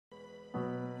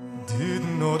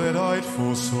Didn't know that I'd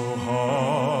fall so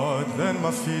hard. Then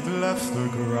my feet left the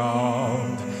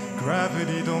ground.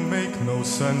 Gravity don't make no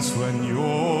sense when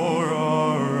you're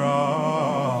around.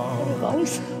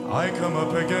 I come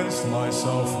up against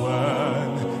myself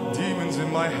when demons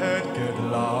in my head get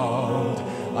loud.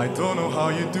 I don't know how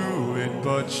you do it,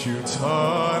 but you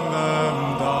turn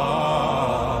them down.